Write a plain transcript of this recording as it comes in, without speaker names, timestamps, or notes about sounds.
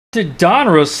To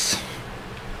Donruss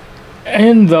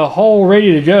in the hole,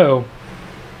 ready to go.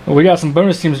 We got some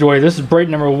bonus teams away. This is break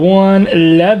number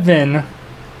 111. You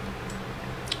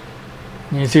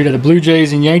can see that the Blue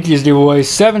Jays and Yankees do away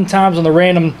 7 times on the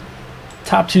random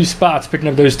top 2 spots, picking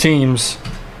up those teams.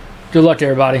 Good luck,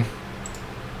 everybody.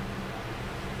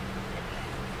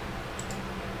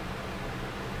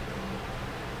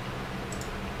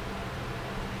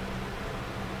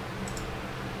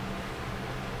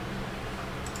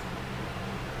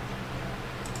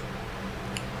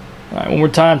 All right, one more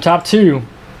time, top 2.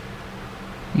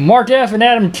 Mark F and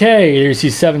Adam K. There you see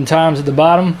 7 times at the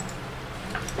bottom.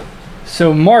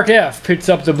 So Mark F picks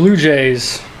up the Blue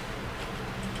Jays.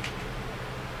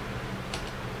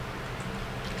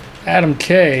 Adam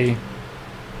K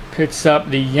picks up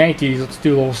the Yankees. Let's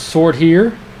do a little sort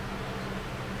here.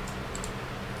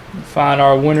 Find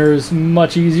our winners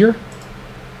much easier.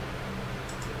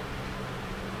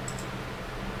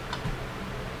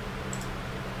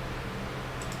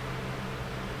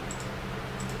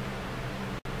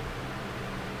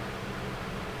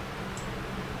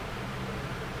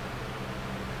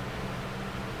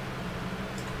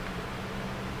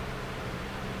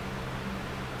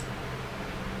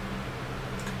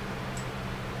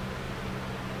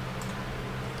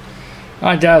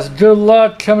 Alright guys, good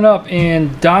luck coming up in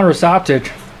Donruss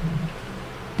Optic.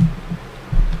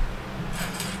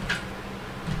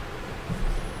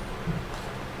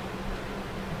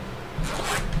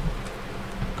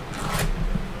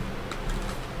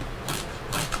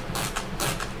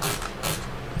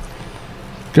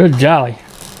 Good golly.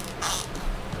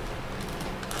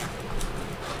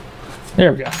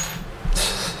 There we go.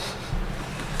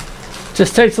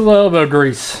 Just takes a little bit of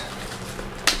grease,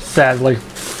 sadly.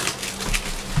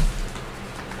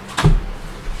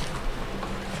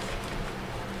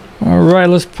 Alright,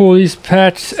 let's pull these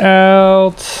packs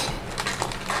out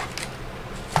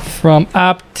from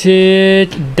Optic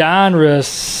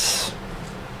Donruss.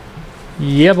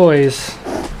 Yeah, boys.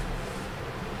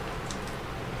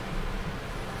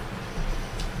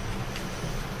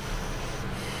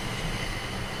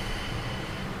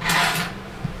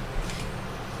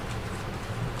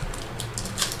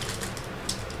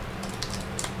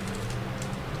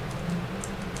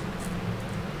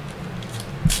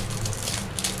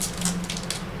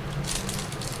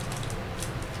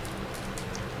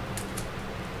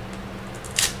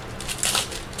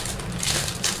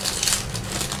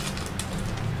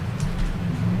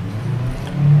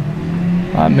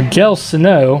 Miguel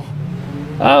Sano.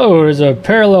 Oh, there's a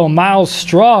parallel Miles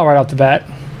Straw right off the bat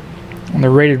on the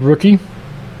rated rookie.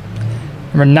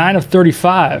 Number 9 of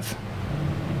 35.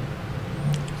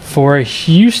 For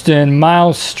Houston,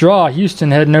 Miles Straw.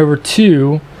 Houston heading over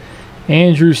to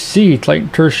Andrew C., Clayton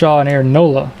Kershaw, and Aaron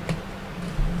Nola.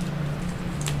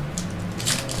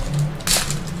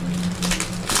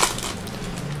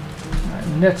 Right,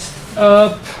 next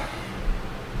up,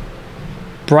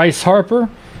 Bryce Harper.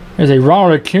 There's a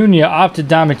Ronald Acuna Optic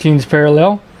Diamond Kings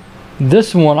parallel.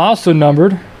 This one also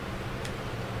numbered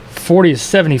 40 of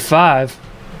 75.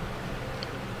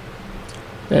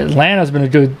 Atlanta's been a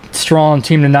good, strong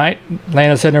team tonight.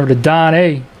 Atlanta's heading over to Don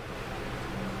A.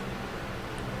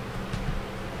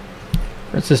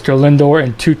 Francisco Lindor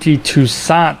and Tutti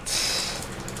Toussaint.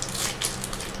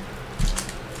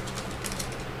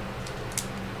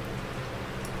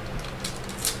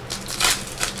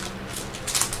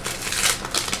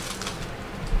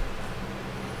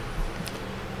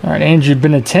 All right, Andrew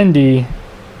Benintendi,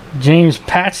 James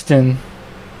Paxton,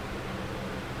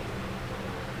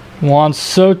 Juan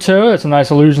Soto, that's a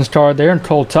nice Illusions card there, and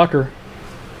Cole Tucker.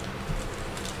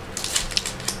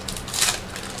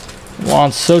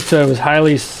 Juan Soto is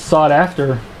highly sought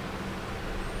after.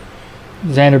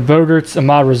 Xander Bogaerts,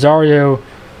 Ahmad Rosario,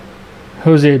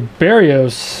 Jose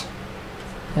Barrios,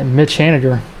 and Mitch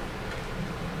Haniger.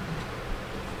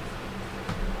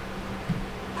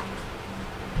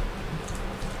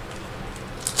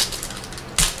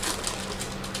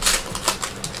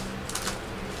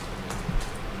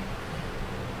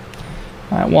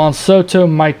 Alright, Juan Soto,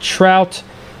 Mike Trout.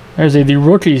 There's the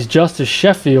rookies, Justice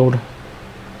Sheffield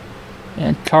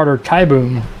and Carter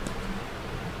Kieboom.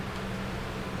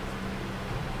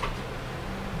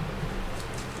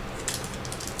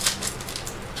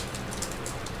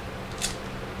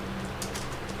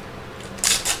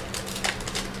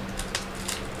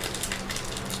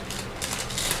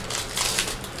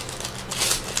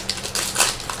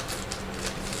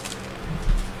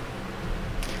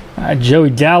 Joey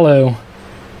Gallo.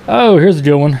 Oh, here's a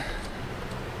good one.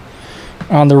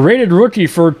 On the rated rookie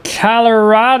for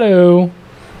Colorado,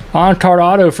 on-card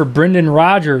auto for Brendan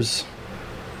Rodgers.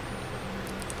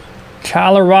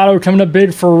 Colorado coming up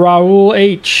big for Raul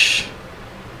H.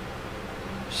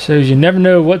 So you never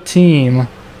know what team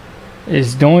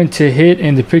is going to hit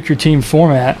in the pick your team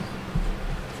format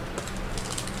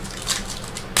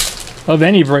of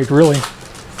any break, really.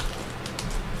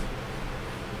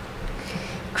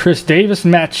 Chris Davis,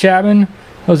 Matt Chapman,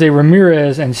 Jose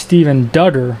Ramirez, and Steven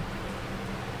Duggar.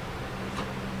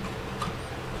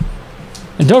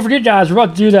 And don't forget, guys, we're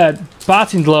about to do that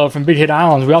boxing glove from Big Hit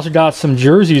Islands. We also got some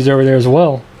jerseys over there as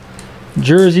well.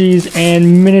 Jerseys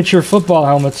and miniature football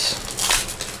helmets.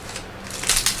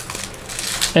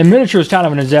 And miniature is kind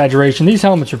of an exaggeration. These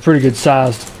helmets are pretty good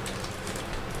sized.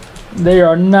 They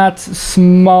are not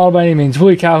small by any means.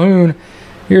 Willie Calhoun.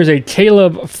 Here's a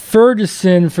Caleb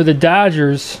Ferguson for the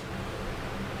Dodgers.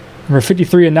 Number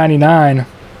 53/99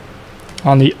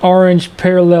 on the orange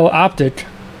parallel optic.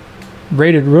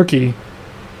 Rated rookie.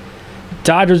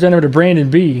 Dodgers enter to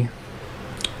Brandon B.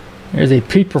 There's a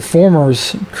Peak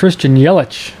Performers Christian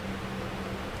Yelich.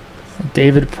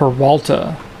 David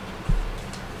Peralta.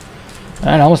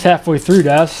 And almost halfway through,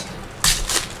 guys.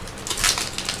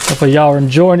 Hopefully y'all are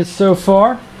enjoying it so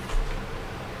far.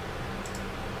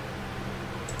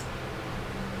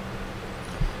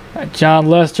 John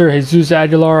Lester, Jesus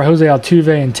Aguilar, Jose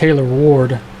Altuve, and Taylor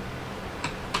Ward.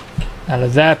 Out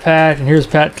of that pack. And here's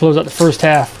Pat to close out the first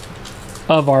half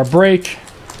of our break.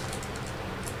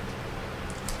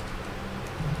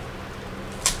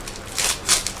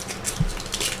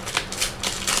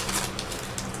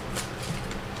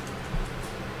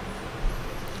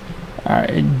 All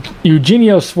right,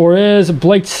 Eugenio Suarez,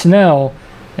 Blake Snell.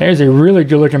 There's a really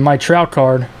good looking Mike Trout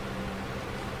card.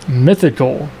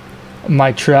 Mythical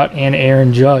Mike Trout and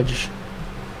Aaron Judge.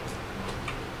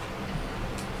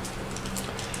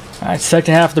 All right,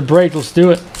 second half of the break. Let's do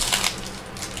it.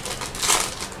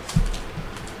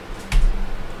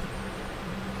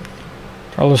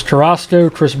 Carlos Carrasco,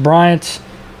 Chris Bryant,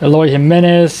 Eloy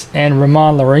Jimenez, and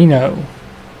Ramon Laureano.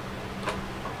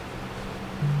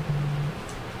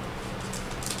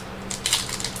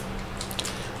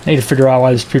 I need to figure out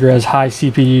why this computer has high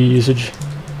CPU usage.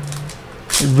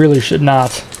 It really should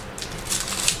not.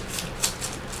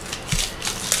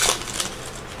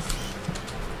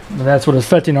 But that's what's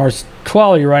affecting our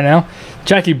quality right now.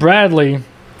 Jackie Bradley.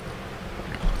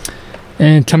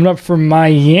 And coming up from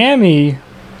Miami.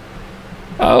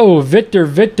 Oh,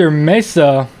 Victor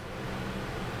Mesa.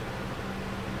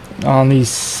 On the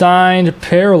signed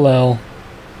parallel.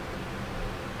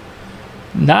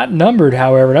 Not numbered,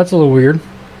 however. That's a little weird.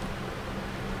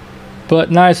 But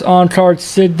nice on-card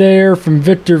Sid there from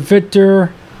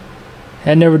Victor.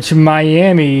 Heading over to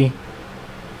Miami.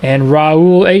 And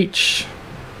Raul H.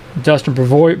 Dustin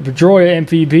Pedroia,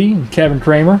 MVP. And Kevin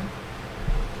Kramer.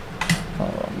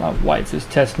 Oh, my wife is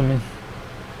testing me.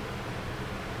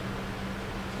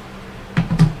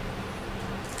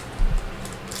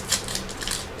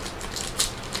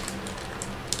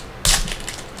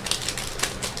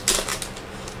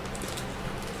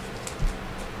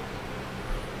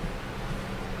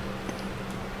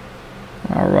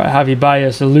 Alright, Javi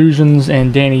Baez, Illusions,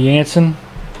 and Danny Jansen.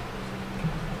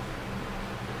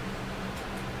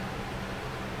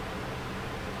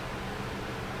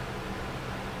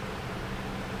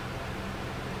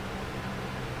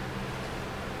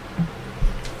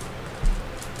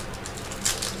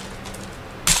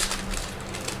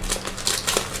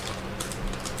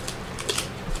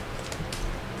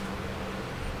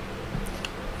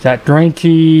 Zach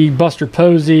Greinke, Buster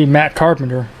Posey, Matt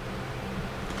Carpenter.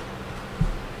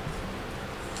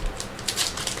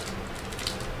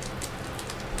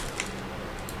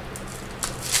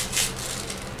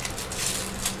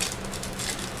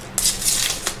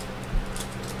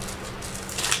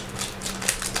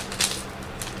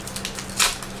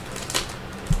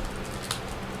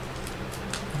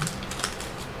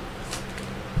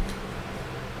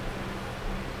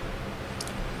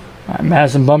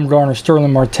 Madison Bumgarner,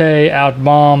 Sterling Marte, Alec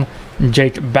Baum, and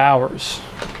Jake Bowers.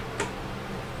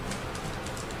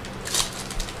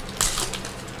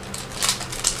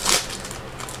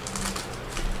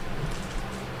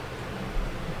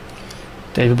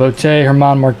 David Bote,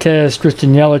 Herman Marquez,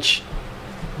 Christian Yelich,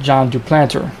 John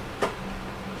Duplanter.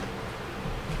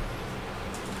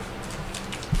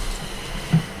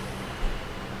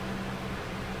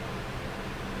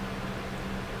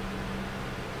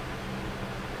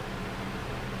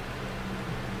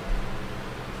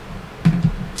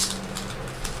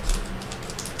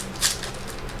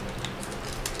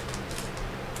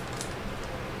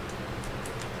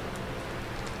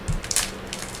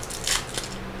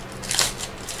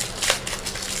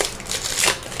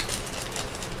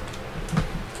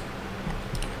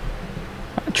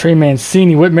 Trey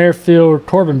Mancini, Whit Merrifield,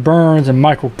 Corbin Burns, and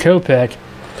Michael Kopech.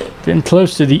 Getting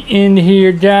close to the end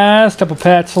here, guys. Couple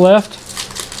packs left.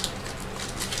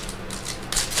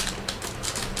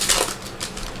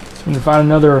 So we're going to find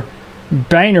another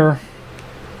banger.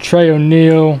 Trey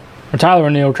O'Neal, or Tyler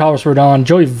O'Neal, Carlos Rodon,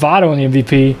 Joey Votto in the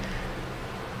MVP,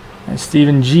 and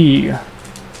Stephen G.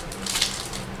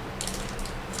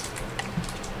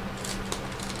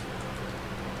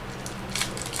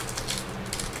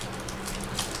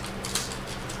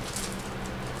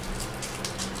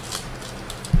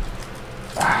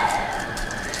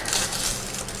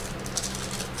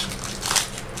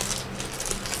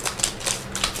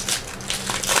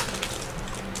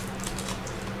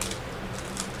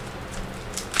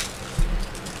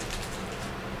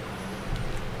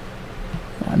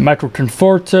 Michael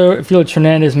Conforto, Felix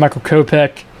Hernandez, Michael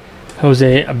Kopech,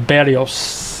 Jose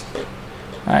Barrios.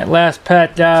 All right, last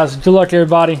pack, guys. Good luck,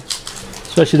 everybody,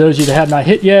 especially those of you that have not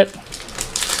hit yet.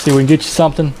 See if we can get you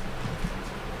something.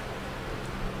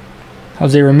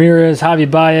 Jose Ramirez, Javi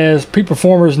Baez,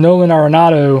 pre-performers Nolan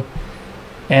Arenado,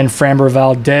 and Framber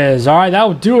Valdez. All right, that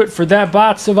will do it for that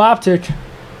box of Optic.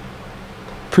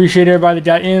 Appreciate everybody that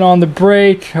got in on the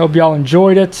break. Hope y'all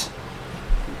enjoyed it.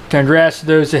 Congrats to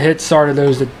those that hit, sorry to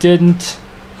those that didn't.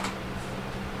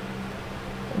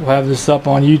 We'll have this up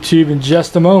on YouTube in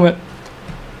just a moment.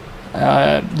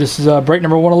 This is break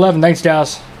number 111. Thanks,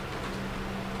 guys.